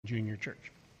Junior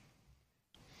Church.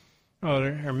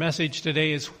 Our message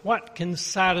today is, what can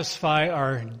satisfy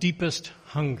our deepest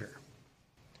hunger?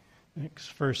 Next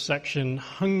first section,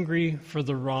 hungry for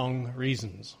the wrong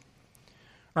reasons.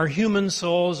 Our human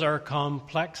souls are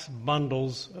complex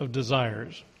bundles of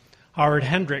desires. Howard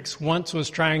Hendricks once was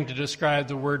trying to describe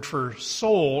the word for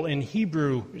soul in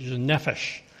Hebrew, which is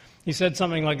nephesh. He said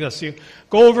something like this: you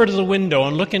go over to the window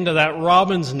and look into that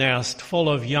robin's nest full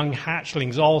of young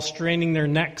hatchlings, all straining their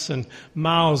necks and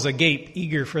mouths agape,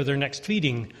 eager for their next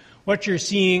feeding. What you're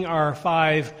seeing are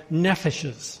 5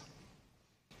 nepheshes.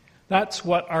 That's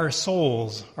what our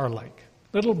souls are like.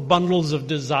 Little bundles of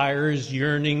desires,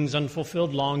 yearnings,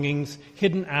 unfulfilled longings,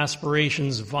 hidden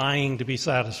aspirations vying to be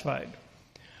satisfied.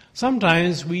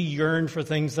 Sometimes we yearn for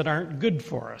things that aren't good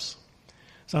for us.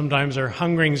 Sometimes our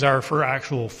hungerings are for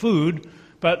actual food,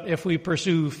 but if we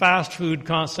pursue fast food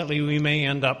constantly, we may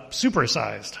end up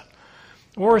supersized.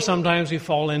 Or sometimes we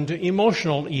fall into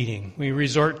emotional eating. We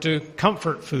resort to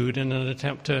comfort food in an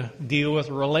attempt to deal with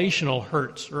relational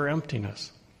hurts or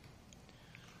emptiness.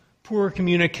 Poor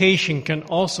communication can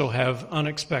also have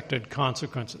unexpected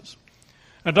consequences.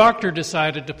 A doctor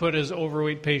decided to put his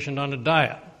overweight patient on a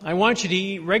diet. I want you to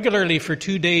eat regularly for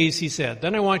 2 days, he said.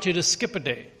 Then I want you to skip a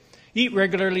day. Eat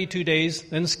regularly 2 days,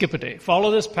 then skip a day.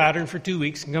 Follow this pattern for 2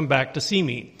 weeks and come back to see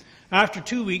me. After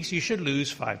 2 weeks, you should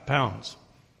lose 5 pounds.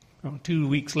 Well, 2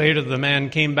 weeks later, the man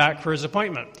came back for his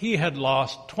appointment. He had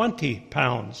lost 20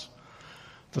 pounds.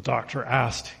 The doctor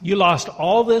asked, "You lost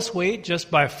all this weight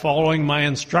just by following my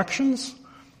instructions?"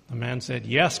 The man said,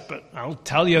 "Yes, but I'll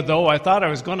tell you though, I thought I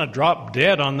was going to drop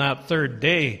dead on that 3rd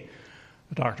day."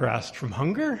 The doctor asked, "From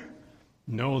hunger?"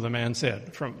 "No," the man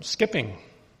said, "from skipping."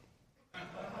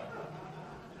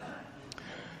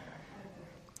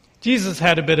 Jesus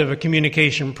had a bit of a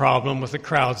communication problem with the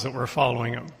crowds that were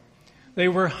following him. They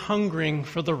were hungering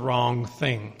for the wrong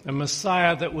thing, a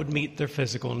Messiah that would meet their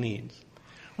physical needs.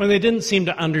 When they didn't seem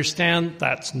to understand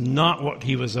that's not what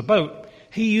he was about,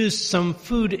 he used some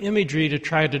food imagery to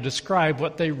try to describe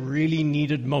what they really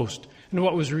needed most and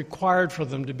what was required for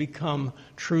them to become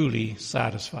truly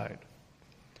satisfied.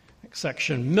 Next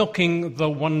section, milking the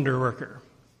wonder worker.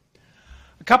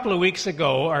 A couple of weeks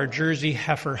ago, our Jersey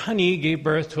heifer Honey gave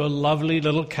birth to a lovely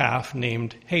little calf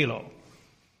named Halo.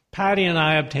 Patty and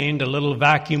I obtained a little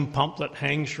vacuum pump that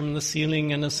hangs from the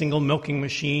ceiling and a single milking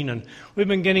machine, and we've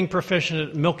been getting proficient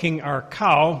at milking our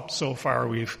cow. So far,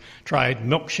 we've tried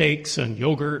milkshakes and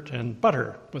yogurt and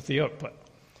butter with the output.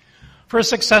 For a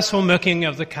successful milking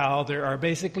of the cow, there are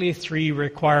basically 3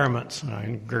 requirements.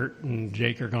 And Gert and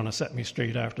Jake are going to set me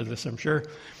straight after this, I'm sure.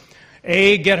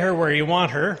 A, get her where you want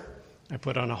her. I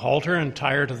put on a halter and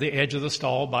tie her to the edge of the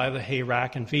stall by the hay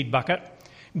rack and feed bucket.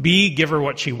 B, give her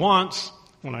what she wants.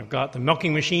 When I've got the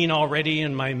milking machine all ready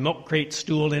and my milk crate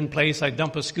stool in place, I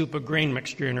dump a scoop of grain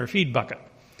mixture in her feed bucket.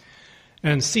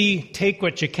 And C, take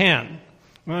what you can.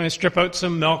 Well, I strip out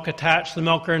some milk, attach the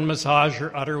milker, and massage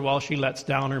her udder while she lets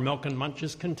down her milk and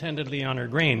munches contentedly on her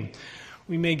grain.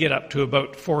 We may get up to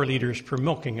about 4 liters per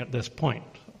milking at this point.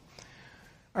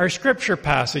 Our scripture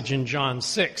passage in John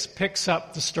 6 picks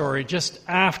up the story just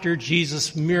after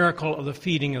Jesus' miracle of the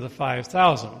feeding of the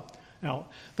 5,000. Now,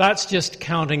 that's just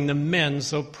counting the men,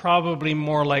 so probably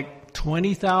more like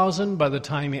 20,000 by the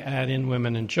time you add in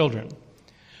women and children.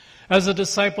 As the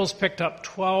disciples picked up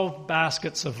 12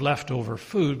 baskets of leftover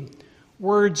food,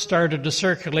 word started to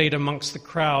circulate amongst the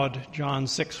crowd, John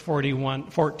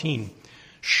 6:14.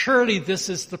 Surely this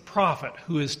is the prophet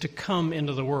who is to come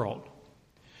into the world.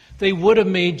 They would have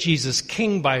made Jesus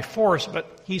king by force,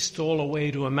 but he stole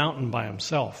away to a mountain by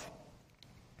himself.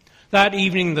 That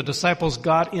evening, the disciples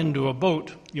got into a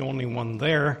boat, the only one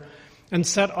there, and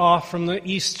set off from the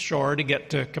east shore to get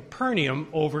to Capernaum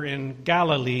over in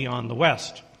Galilee on the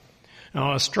west.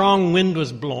 Now, a strong wind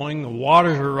was blowing, the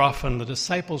waters were rough, and the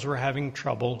disciples were having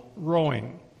trouble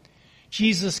rowing.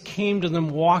 Jesus came to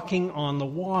them walking on the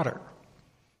water.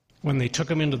 When they took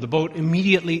him into the boat,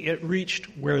 immediately it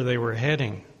reached where they were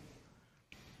heading.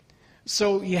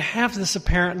 So you have this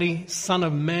apparently Son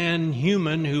of Man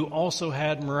human who also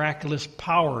had miraculous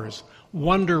powers,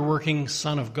 wonder-working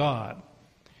Son of God,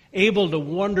 able to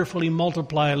wonderfully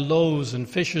multiply loaves and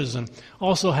fishes and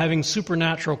also having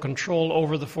supernatural control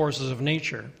over the forces of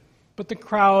nature. But the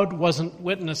crowd wasn't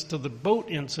witness to the boat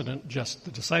incident, just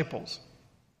the disciples.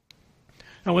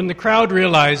 Now, when the crowd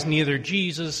realized neither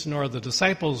Jesus nor the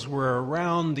disciples were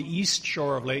around the east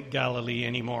shore of Lake Galilee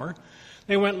anymore,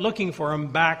 they went looking for him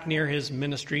back near his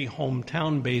ministry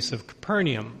hometown base of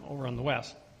Capernaum over on the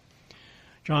west.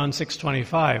 John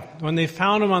 6:25. When they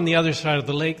found him on the other side of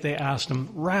the lake, they asked him,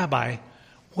 "Rabbi,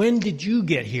 when did you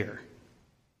get here?"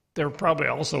 They were probably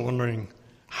also wondering,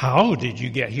 How did you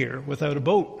get here without a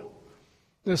boat?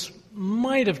 This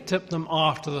might have tipped them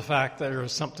off to the fact that there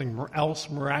was something else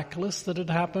miraculous that had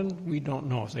happened. We don't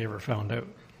know if they ever found out.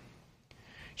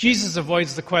 Jesus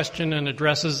avoids the question and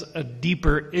addresses a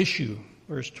deeper issue.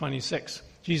 Verse 26.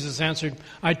 Jesus answered,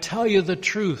 I tell you the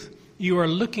truth. You are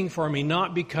looking for me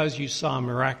not because you saw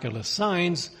miraculous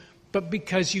signs, but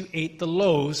because you ate the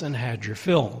loaves and had your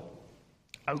fill.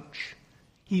 Ouch.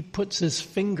 He puts his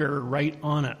finger right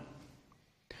on it.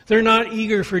 They're not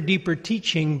eager for deeper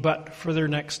teaching, but for their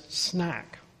next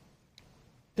snack.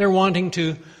 They're wanting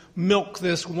to milk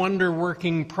this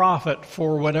wonder-working prophet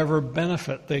for whatever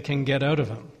benefit they can get out of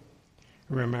him.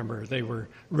 Remember, they were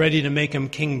ready to make him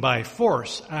king by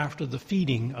force after the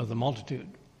feeding of the multitude.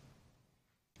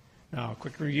 Now, a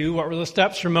quick review. What were the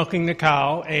steps for milking the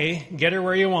cow? A, get her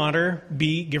where you want her.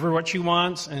 B, give her what she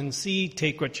wants. And C,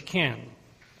 take what you can.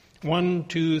 1,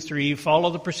 2, 3,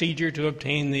 follow the procedure to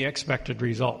obtain the expected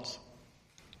results.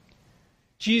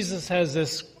 Jesus has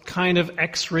this kind of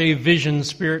X-ray vision,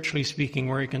 spiritually speaking,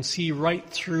 where he can see right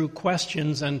through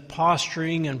questions and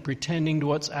posturing and pretending to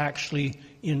what's actually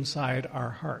inside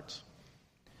our hearts.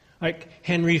 Like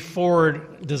Henry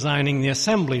Ford designing the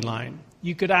assembly line.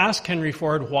 You could ask Henry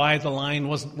Ford why the line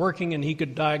wasn't working, and he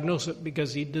could diagnose it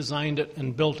because he designed it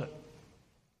and built it.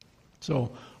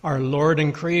 So our Lord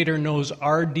and Creator knows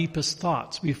our deepest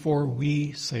thoughts before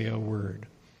we say a word.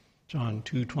 John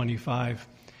 2:25.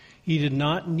 He did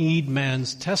not need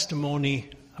man's testimony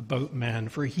about man,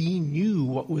 for he knew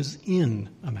what was in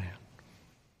a man.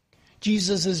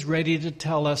 Jesus is ready to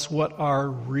tell us what our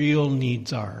real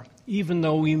needs are, even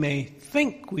though we may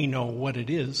think we know what it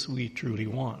is we truly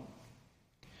want.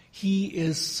 He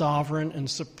is sovereign and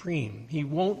supreme. He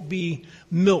won't be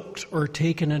milked or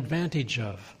taken advantage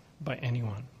of by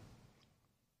anyone.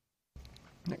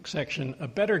 Next section, a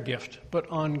better gift, but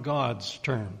on God's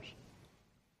terms.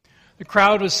 The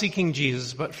crowd was seeking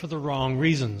Jesus, but for the wrong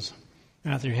reasons.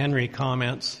 Matthew Henry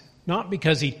comments, not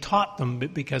because he taught them,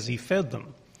 but because he fed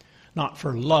them. Not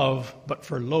for love, but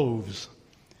for loaves.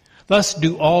 Thus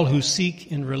do all who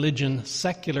seek in religion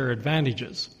secular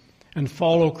advantages and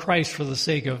follow Christ for the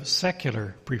sake of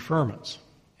secular preferments.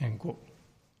 End quote.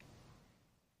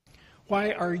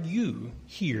 Why are you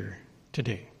here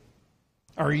today?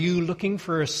 Are you looking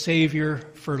for a Savior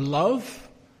for love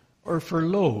or for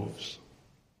loaves?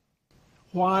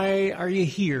 Why are you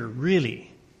here,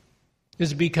 really?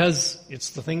 Is it because it's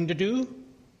the thing to do?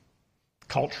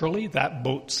 Culturally, that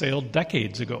boat sailed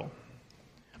decades ago.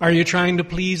 Are you trying to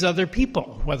please other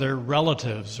people, whether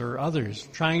relatives or others,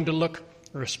 trying to look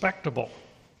respectable?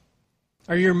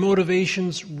 Are your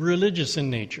motivations religious in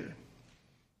nature?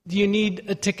 Do you need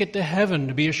a ticket to heaven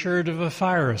to be assured of a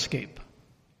fire escape?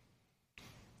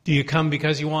 Do you come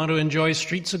because you want to enjoy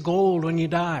streets of gold when you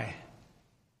die?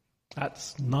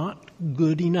 That's not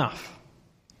good enough.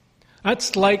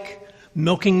 That's like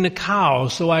milking the cow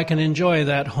so I can enjoy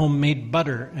that homemade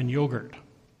butter and yogurt.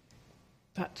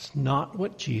 That's not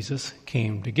what Jesus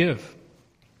came to give.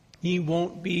 He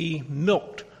won't be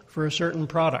milked for a certain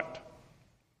product.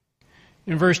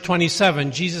 In verse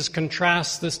 27, Jesus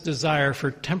contrasts this desire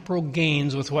for temporal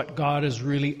gains with what God is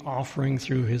really offering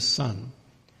through his Son.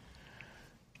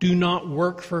 Do not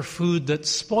work for food that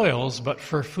spoils, but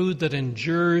for food that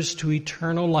endures to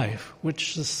eternal life,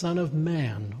 which the Son of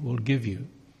Man will give you.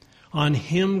 On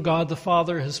him God the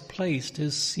Father has placed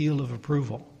his seal of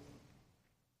approval.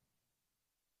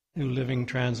 New Living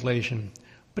Translation.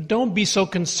 But don't be so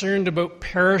concerned about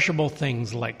perishable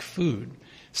things like food.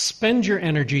 Spend your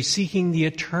energy seeking the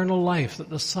eternal life that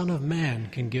the Son of Man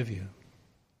can give you.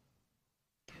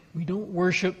 We don't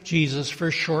worship Jesus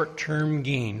for short-term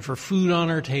gain, for food on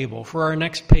our table, for our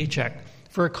next paycheck,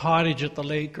 for a cottage at the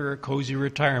lake or a cozy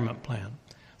retirement plan.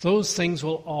 Those things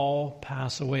will all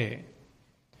pass away.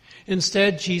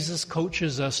 Instead, Jesus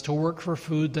coaches us to work for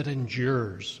food that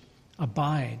endures,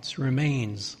 abides,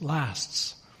 remains,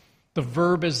 lasts. The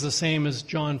verb is the same as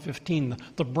John 15.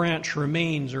 The branch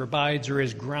remains or abides or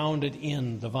is grounded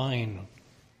in the vine.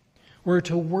 We're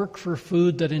to work for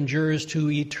food that endures to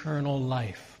eternal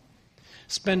life.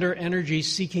 Spend our energy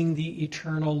seeking the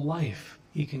eternal life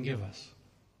he can give us.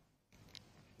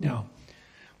 Now,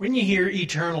 when you hear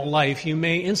eternal life, you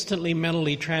may instantly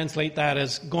mentally translate that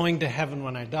as going to heaven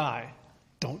when I die.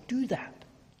 Don't do that.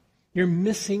 You're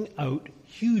missing out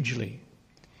hugely.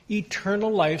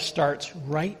 Eternal life starts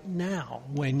right now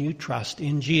when you trust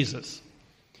in Jesus.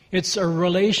 It's a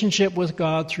relationship with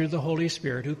God through the Holy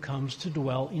Spirit who comes to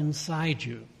dwell inside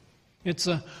you. It's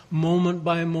a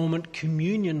moment-by-moment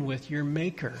communion with your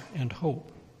Maker and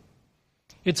hope.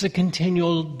 It's a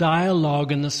continual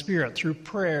dialogue in the Spirit through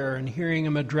prayer and hearing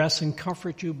Him address and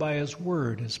comfort you by His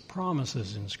Word, His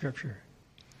promises in Scripture.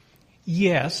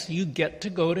 Yes, you get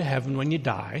to go to heaven when you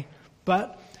die,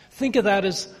 but think of that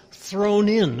as thrown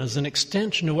in as an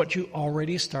extension of what you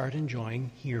already start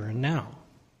enjoying here and now.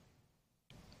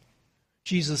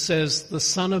 Jesus says, the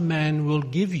Son of Man will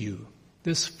give you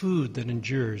this food that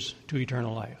endures to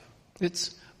eternal life.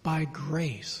 It's by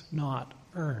grace, not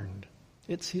earned.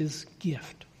 It's His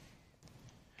gift.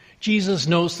 Jesus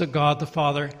knows that God the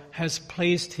Father has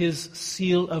placed His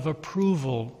seal of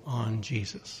approval on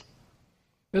Jesus.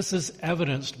 This is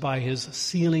evidenced by His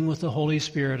sealing with the Holy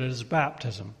Spirit at His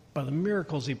baptism, by the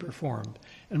miracles He performed,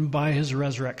 and by His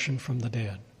resurrection from the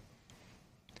dead.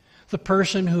 The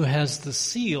person who has the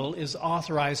seal is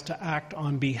authorized to act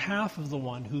on behalf of the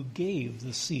one who gave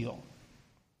the seal.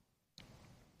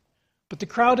 But the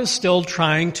crowd is still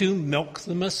trying to milk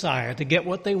the Messiah to get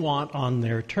what they want on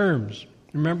their terms.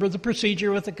 Remember the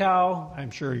procedure with the cow?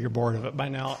 I'm sure you're bored of it by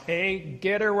now. A,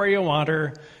 get her where you want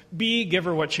her. B, give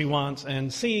her what she wants.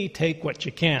 And C, take what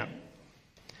you can.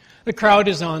 The crowd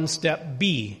is on step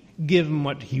B, give him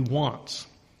what he wants.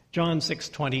 John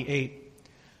 6:28.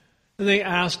 They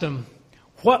asked him,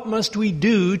 what must we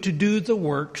do to do the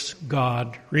works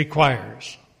God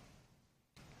requires?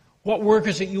 What work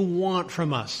is it you want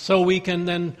from us so we can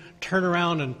then turn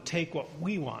around and take what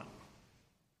we want?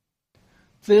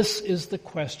 This is the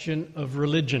question of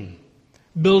religion.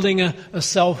 Building a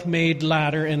self-made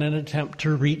ladder in an attempt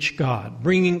to reach God.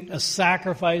 Bringing a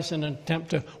sacrifice in an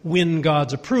attempt to win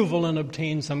God's approval and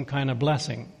obtain some kind of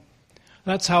blessing.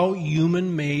 That's how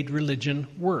human-made religion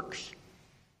works.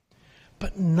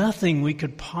 But nothing we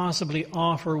could possibly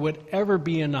offer would ever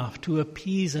be enough to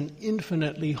appease an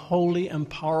infinitely holy and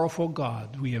powerful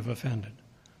God we have offended.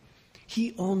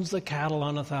 He owns the cattle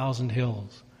on 1,000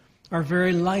 hills. Our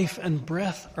very life and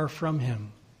breath are from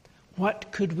Him.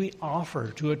 What could we offer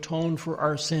to atone for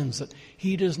our sins that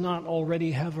He does not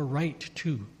already have a right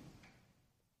to?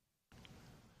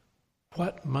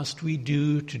 What must we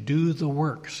do to do the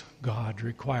works God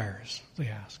requires, they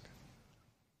ask.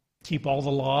 Keep all the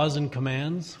laws and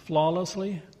commands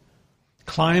flawlessly?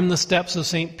 Climb the steps of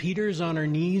St. Peter's on our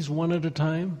knees one at a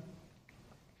time?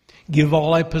 Give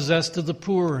all I possess to the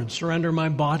poor and surrender my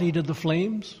body to the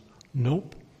flames?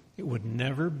 Nope, it would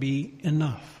never be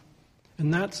enough.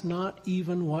 And that's not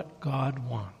even what God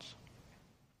wants.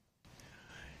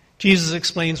 Jesus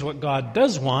explains what God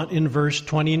does want in verse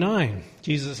 29.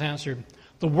 Jesus answered,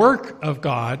 the work of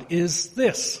God is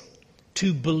this,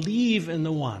 to believe in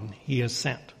the one He has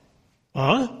sent.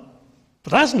 Huh?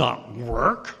 But that's not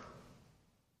work.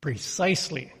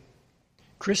 Precisely.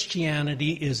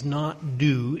 Christianity is not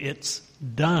do, it's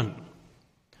done.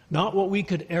 Not what we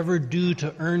could ever do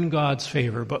to earn God's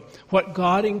favor, but what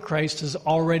God in Christ has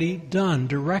already done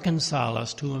to reconcile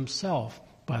us to Himself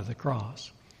by the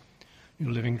cross.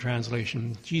 New Living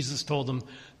Translation. Jesus told them,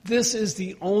 this is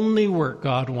the only work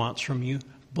God wants from you.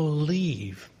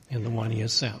 Believe in the one He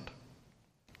has sent.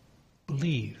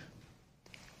 Believe.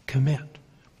 Commit.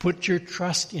 Put your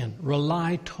trust in.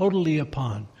 Rely totally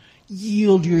upon.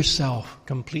 Yield yourself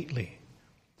completely.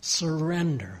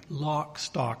 Surrender. Lock,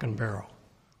 stock, and barrel.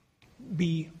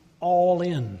 Be all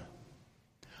in.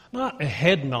 Not a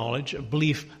head knowledge, a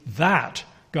belief that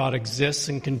God exists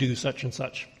and can do such and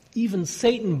such. Even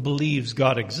Satan believes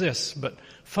God exists, but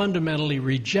fundamentally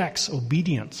rejects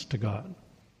obedience to God.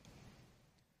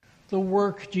 The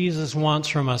work Jesus wants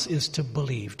from us is to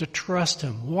believe, to trust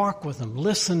Him, walk with Him,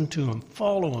 listen to Him,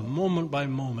 follow Him moment by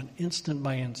moment, instant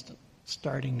by instant,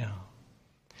 starting now.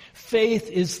 Faith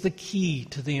is the key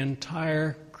to the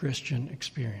entire Christian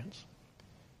experience.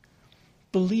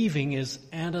 Believing is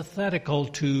antithetical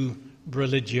to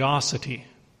religiosity.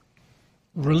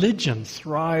 Religion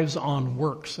thrives on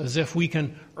works, as if we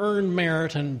can earn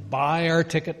merit and buy our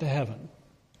ticket to heaven.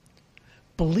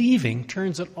 Believing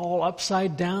turns it all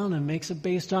upside down and makes it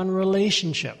based on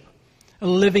relationship, a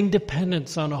living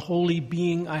dependence on a holy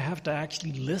being I have to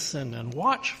actually listen and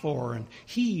watch for and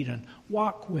heed and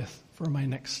walk with for my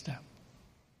next step.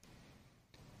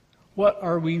 What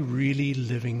are we really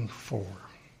living for?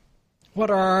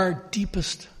 What are our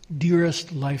deepest,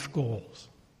 dearest life goals?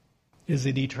 Is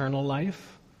it eternal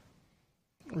life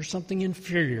or something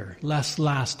inferior, less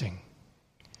lasting?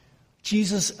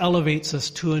 Jesus elevates us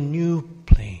to a new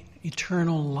plane,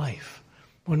 eternal life,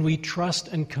 when we trust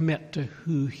and commit to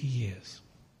who He is.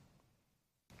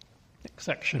 Next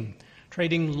section,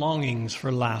 trading longings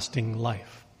for lasting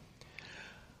life.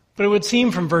 But it would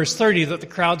seem from verse 30 that the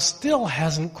crowd still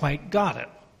hasn't quite got it.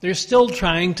 They're still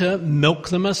trying to milk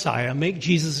the Messiah, make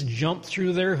Jesus jump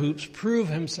through their hoops, prove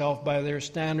himself by their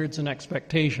standards and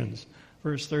expectations.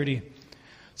 Verse 30.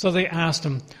 So they asked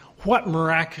him, "What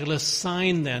miraculous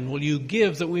sign then will you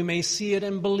give that we may see it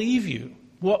and believe you?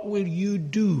 What will you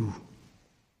do?"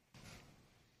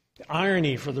 The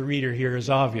irony for the reader here is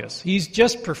obvious. He's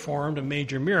just performed a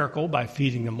major miracle by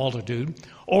feeding the multitude.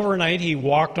 Overnight he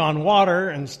walked on water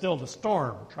and stilled a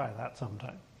storm. Try that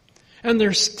sometime. And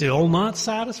they're still not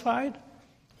satisfied?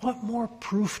 What more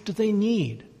proof do they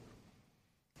need?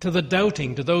 To the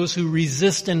doubting, to those who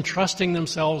resist entrusting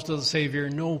themselves to the Savior,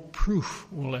 no proof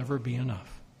will ever be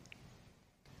enough.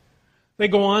 They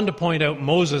go on to point out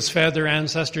Moses fed their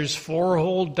ancestors 4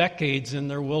 whole decades in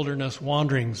their wilderness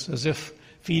wanderings, as if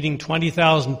feeding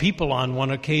 20,000 people on one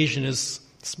occasion is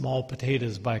small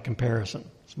potatoes by comparison.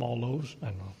 Small loaves? I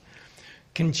don't know.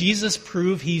 Can Jesus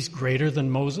prove he's greater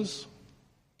than Moses?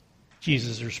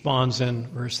 Jesus responds in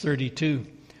verse 32,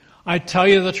 "I tell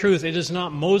you the truth, it is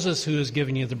not Moses who has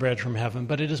given you the bread from heaven,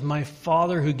 but it is my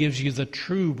Father who gives you the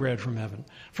true bread from heaven.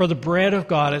 For the bread of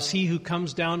God is he who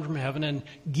comes down from heaven and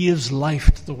gives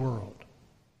life to the world."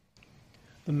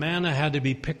 The manna had to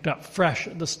be picked up fresh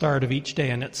at the start of each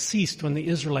day, and it ceased when the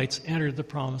Israelites entered the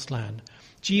promised land.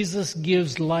 Jesus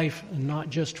gives life, and not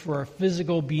just for a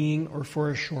physical being or for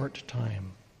a short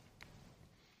time.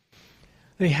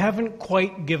 They haven't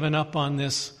quite given up on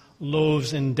this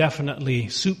loaves indefinitely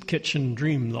soup kitchen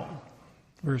dream, though.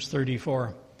 Verse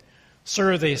 34,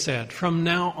 "Sir," they said, "from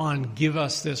now on give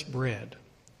us this bread."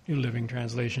 New Living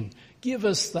Translation, "Give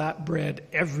us that bread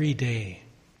every day."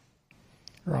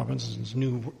 Robinson's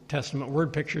New Testament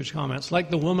Word Pictures comments, "Like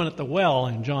the woman at the well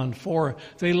in John 4,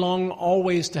 they long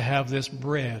always to have this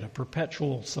bread, a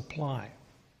perpetual supply."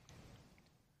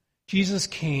 Jesus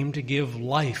came to give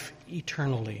life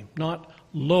eternally, not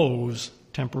loaves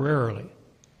temporarily.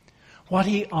 What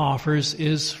he offers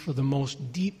is for the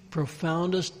most deep,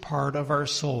 profoundest part of our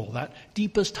soul, that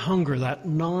deepest hunger, that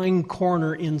gnawing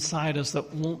corner inside us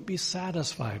that won't be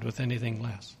satisfied with anything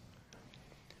less.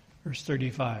 Verse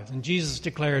 35, "And Jesus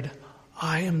declared,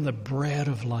 'I am the bread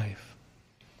of life.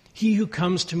 He who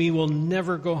comes to me will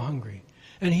never go hungry,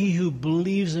 and he who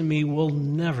believes in me will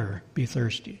never be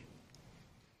thirsty.'"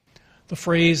 The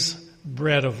phrase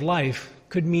bread of life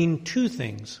could mean 2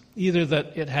 things. Either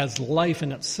that it has life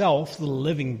in itself, the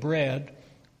living bread,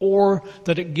 or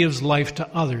that it gives life to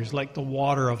others, like the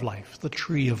water of life, the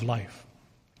tree of life.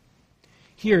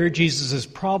 Here, Jesus is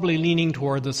probably leaning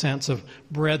toward the sense of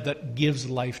bread that gives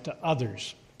life to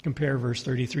others. Compare verse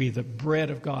 33, the bread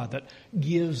of God that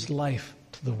gives life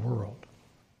to the world.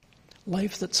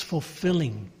 Life that's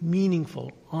fulfilling,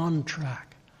 meaningful, on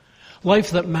track. Life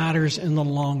that matters in the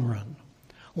long run.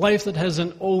 Life that has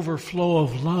an overflow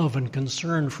of love and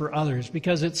concern for others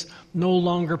because it's no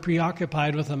longer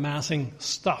preoccupied with amassing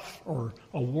stuff or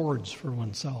awards for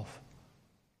oneself.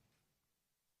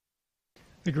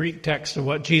 The Greek text of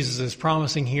what Jesus is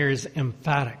promising here is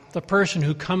emphatic. The person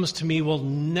who comes to me will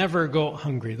never go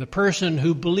hungry. The person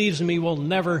who believes in me will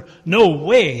never, no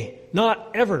way,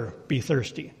 not ever be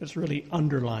thirsty. It's really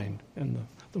underlined in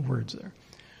the words there.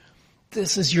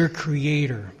 This is your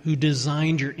Creator who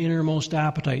designed your innermost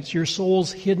appetites, your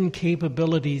soul's hidden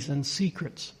capabilities and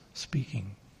secrets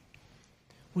speaking.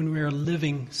 When we are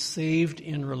living saved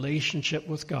in relationship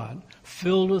with God,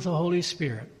 filled with the Holy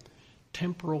Spirit,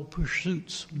 temporal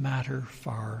pursuits matter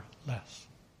far less.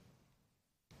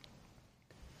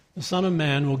 The Son of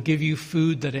Man will give you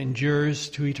food that endures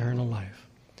to eternal life.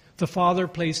 The Father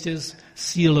placed his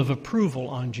seal of approval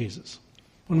on Jesus.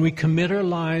 When we commit our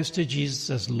lives to Jesus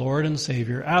as Lord and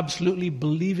Savior, absolutely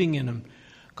believing in him,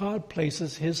 God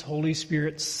places his Holy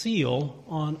Spirit's seal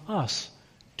on us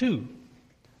too.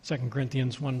 2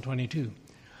 Corinthians 1:22.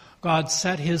 God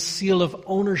set his seal of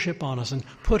ownership on us and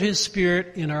put his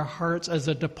Spirit in our hearts as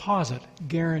a deposit,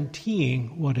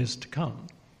 guaranteeing what is to come.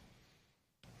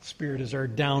 Spirit is our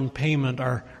down payment,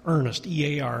 our earnest,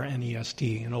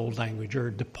 E-A-R-N-E-S-T in old language, or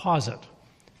deposit.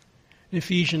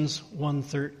 Ephesians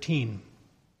 1:13.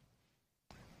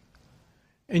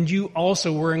 "And you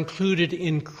also were included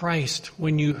in Christ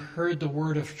when you heard the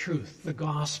word of truth, the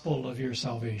gospel of your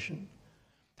salvation.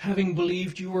 Having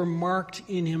believed, you were marked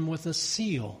in him with a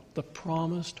seal, the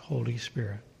promised Holy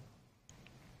Spirit."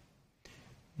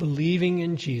 Believing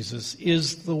in Jesus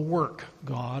is the work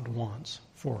God wants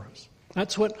for us.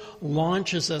 That's what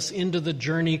launches us into the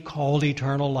journey called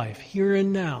eternal life, here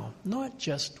and now, not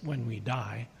just when we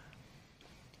die.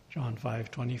 John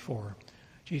 5:24.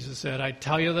 Jesus said, "I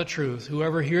tell you the truth,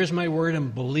 whoever hears my word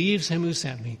and believes him who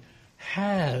sent me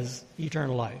has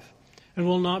eternal life and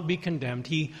will not be condemned.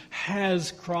 He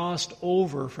has crossed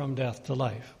over from death to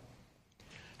life.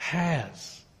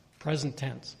 has, present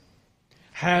tense,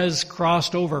 has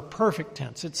crossed over, perfect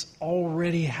tense. It's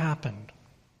already happened.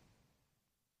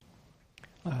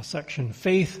 Last section,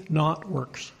 faith, not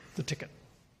works, the ticket.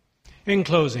 In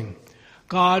closing,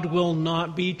 God will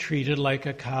not be treated like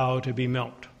a cow to be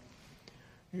milked.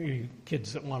 You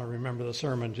kids that want to remember the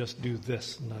sermon, just do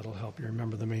this, and that'll help you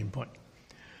remember the main point.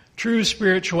 True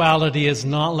spirituality is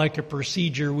not like a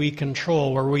procedure we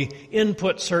control where we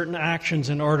input certain actions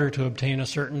in order to obtain a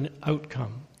certain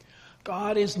outcome.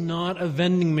 God is not a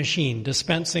vending machine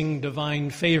dispensing divine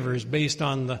favors based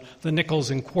on the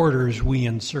nickels and quarters we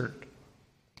insert.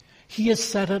 He has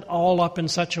set it all up in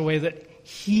such a way that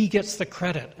He gets the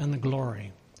credit and the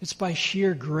glory. It's by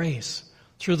sheer grace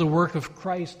through the work of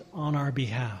Christ on our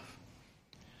behalf.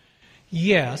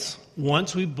 Yes,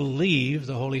 once we believe,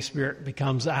 the Holy Spirit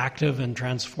becomes active and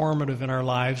transformative in our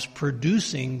lives,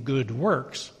 producing good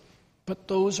works. But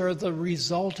those are the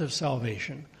result of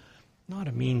salvation, not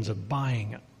a means of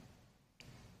buying it.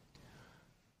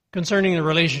 Concerning the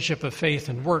relationship of faith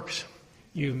and works,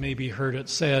 you maybe heard it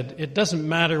said, it doesn't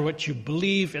matter what you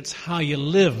believe, it's how you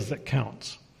live that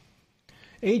counts.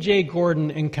 A.J. Gordon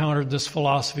encountered this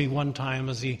philosophy one time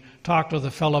as he talked with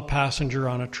a fellow passenger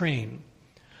on a train.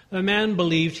 The man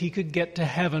believed he could get to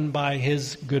heaven by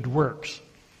his good works.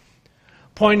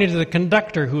 Pointing to the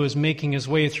conductor who was making his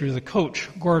way through the coach,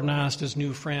 Gordon asked his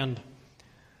new friend,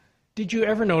 "Did you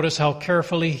ever notice how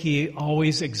carefully he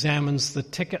always examines the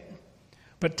ticket,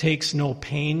 but takes no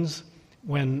pains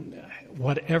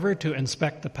whatever to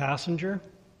inspect the passenger?"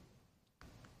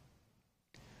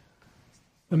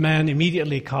 The man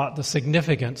immediately caught the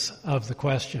significance of the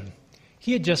question.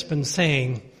 He had just been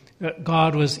saying that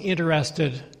God was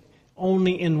interested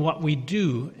only in what we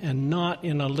do and not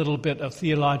in a little bit of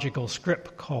theological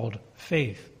script called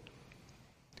faith.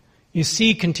 You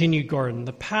see, continued Gordon,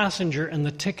 the passenger and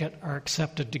the ticket are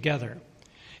accepted together.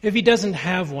 If he doesn't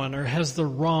have one or has the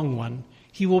wrong one,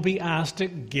 he will be asked to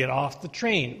get off the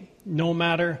train, no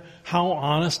matter how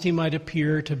honest he might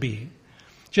appear to be.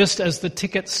 Just as the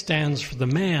ticket stands for the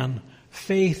man,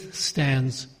 faith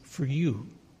stands for you.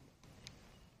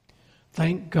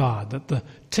 Thank God that the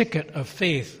ticket of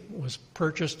faith was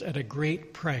purchased at a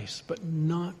great price, but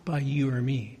not by you or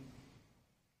me.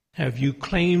 Have you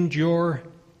claimed your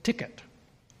ticket?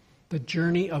 The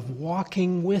journey of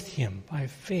walking with Him by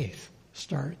faith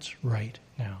starts right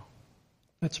now.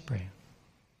 Let's pray.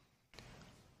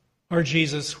 Lord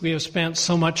Jesus, we have spent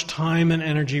so much time and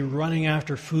energy running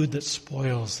after food that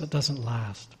spoils, that doesn't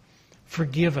last.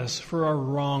 Forgive us for our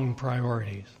wrong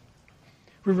priorities.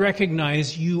 We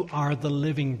recognize you are the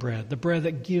living bread, the bread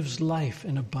that gives life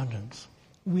in abundance.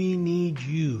 We need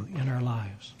you in our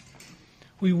lives.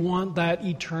 We want that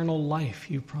eternal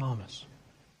life you promise.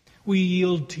 We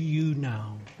yield to you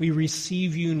now. We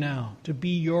receive you now to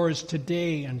be yours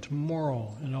today and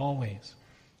tomorrow and always.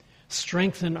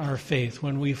 Strengthen our faith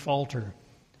when we falter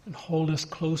and hold us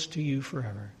close to you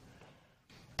forever.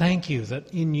 Thank you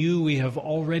that in you we have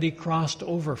already crossed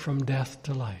over from death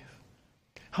to life.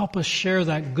 Help us share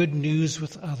that good news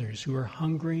with others who are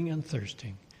hungering and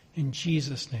thirsting. In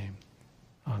Jesus' name,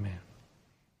 amen.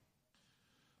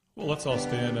 Well, let's all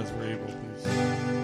stand as we're able, please.